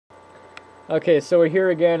Okay, so we're here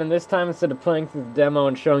again, and this time instead of playing through the demo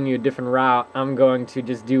and showing you a different route, I'm going to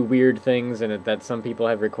just do weird things in it that some people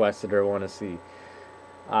have requested or want to see.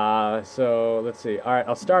 So let's see. Alright,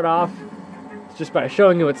 I'll start off just by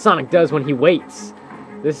showing you what Sonic does when he waits.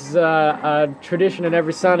 This is a tradition in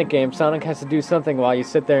every Sonic game. Sonic has to do something while you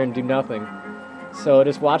sit there and do nothing. So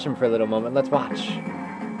just watch him for a little moment. Let's watch.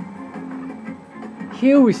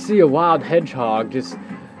 Here we see a wild hedgehog just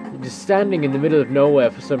standing in the middle of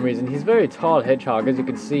nowhere for some reason. He's a very tall hedgehog, as you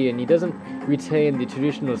can see, and he doesn't retain the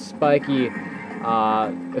traditional spiky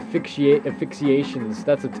asphyxiations,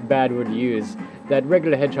 that's a bad word to use, that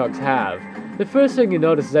regular hedgehogs have. The first thing you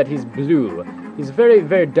notice is that he's blue. He's a very,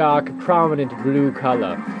 very dark, prominent blue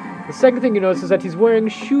color. The second thing you notice is that he's wearing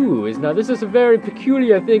shoes. Now, this is a very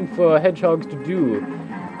peculiar thing for hedgehogs to do.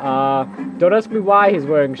 Don't ask me why he's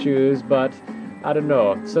wearing shoes, but I don't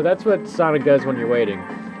know. So that's what Sonic does when you're waiting.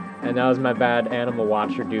 And that was my bad animal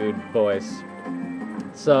watcher dude voice.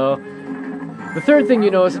 So, the third thing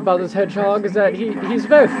you notice about this hedgehog is that he's a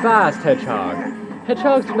very fast hedgehog.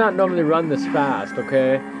 Hedgehogs do not normally run this fast,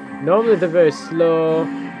 okay? Normally they're very slow,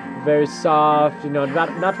 very soft, you know,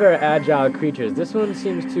 not very agile creatures. This one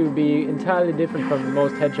seems to be entirely different from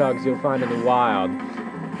most hedgehogs you'll find in the wild.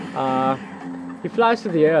 He flies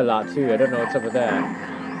through the air a lot too, I don't know what's up with that.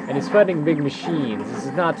 And he's fighting big machines. This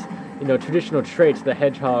is not, you know, traditional traits that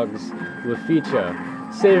hedgehogs will feature.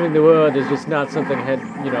 Saving the world is just not something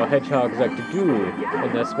hedgehogs like to do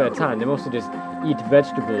in their spare time. They mostly just eat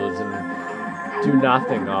vegetables and do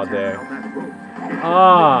nothing all day.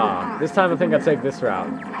 This time I think I'll take this route.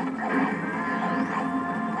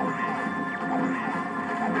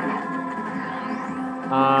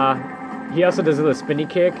 He also does a little spinny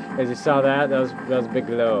kick, as you saw that. That was a big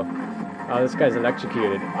low. Oh, this guy's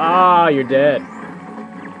electrocuted. You're dead.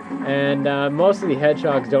 And most of the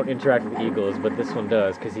hedgehogs don't interact with eagles, but this one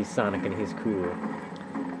does, because he's Sonic and he's cool.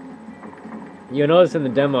 You'll notice in the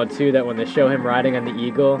demo, too, that when they show him riding on the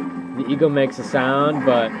eagle makes a sound,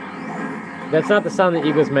 but that's not the sound that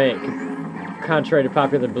eagles make, contrary to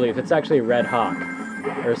popular belief. It's actually a red hawk,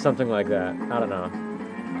 or something like that. I don't know.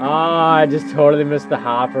 I just totally missed the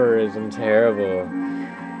hoppers. I'm terrible.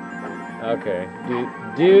 Okay.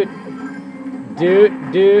 Dude.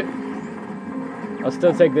 I'll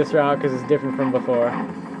still take this route because it's different from before.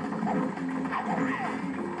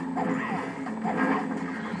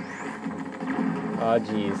 Oh,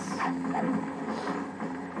 jeez.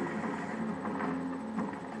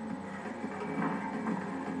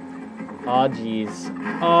 Oh, jeez.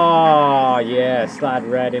 Oh, yeah. Slide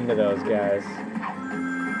right into those guys.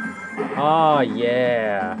 Oh,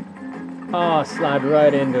 yeah. Oh, slide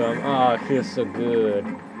right into them. Oh, it feels so good.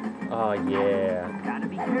 Oh, yeah. Gotta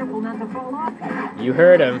be careful not to fall off here. You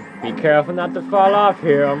heard him. Be careful not to fall off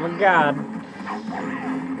here. Oh, my God.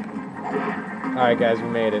 Alright, guys, we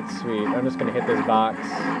made it. Sweet. I'm just gonna hit this box.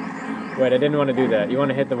 Wait, I didn't want to do that. You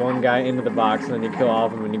want to hit the one guy into the box, and then you kill all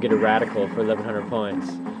of them, and you get a radical for 1,100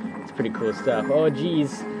 points. It's pretty cool stuff. Oh,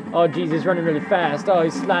 jeez. Oh, jeez, he's running really fast. Oh,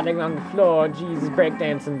 he's sliding on the floor. Jeez, he's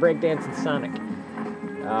breakdancing Sonic.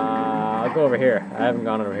 I'll go over here. I haven't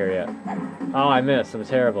gone over here yet. Oh, I missed. I'm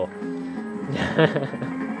terrible.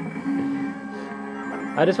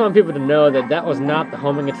 I just want people to know that that was not the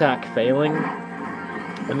homing attack failing.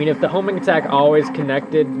 I mean, if the homing attack always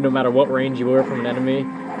connected, no matter what range you were from an enemy,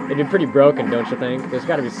 it'd be pretty broken, don't you think? There's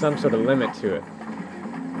got to be some sort of limit to it.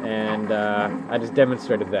 And I just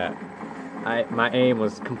demonstrated that. My aim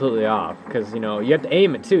was completely off, because, you know, you have to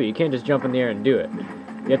aim it too. You can't just jump in the air and do it.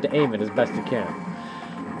 You have to aim it as best you can.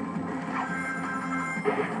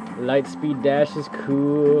 Light speed dash is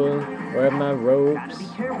cool. Where are my ropes? Gotta be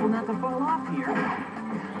careful not to fall off here.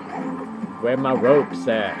 Where my ropes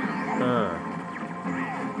at?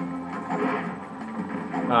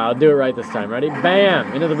 I'll do it right this time. Ready?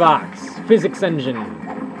 Bam! Into the box. Physics engine.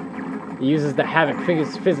 It uses the Havoc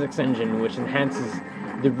physics engine, which enhances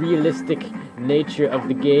the realistic nature of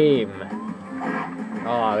the game.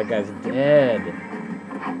 Oh, that guy's dead.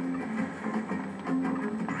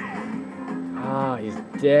 Oh, he's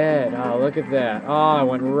dead. Oh, look at that. Oh, I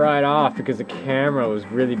went right off because the camera was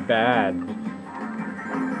really bad.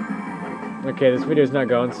 Okay, this video's not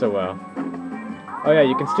going so well. Oh yeah,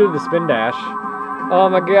 you can still do the spin dash. Oh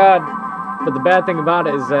my God. But the bad thing about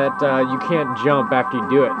it is that you can't jump after you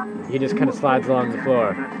do it. He just kind of slides along the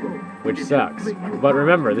floor, which sucks. But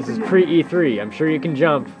remember, this is pre-E3. I'm sure you can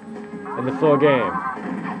jump in the full game.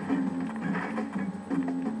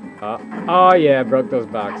 Oh yeah, broke those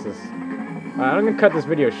boxes. I'm gonna cut this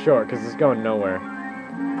video short because it's going nowhere.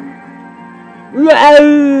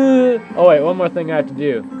 Oh wait, one more thing I have to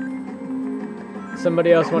do.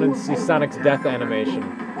 Somebody else wanted to see Sonic's death animation.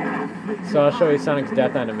 So I'll show you Sonic's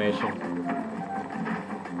death animation.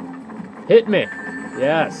 Hit me!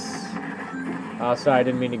 Yes! Oh, sorry, I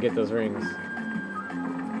didn't mean to get those rings.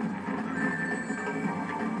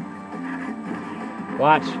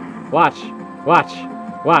 Watch! Watch! Watch!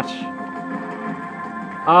 Watch!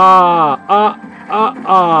 Ah!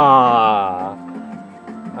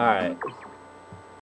 Alright.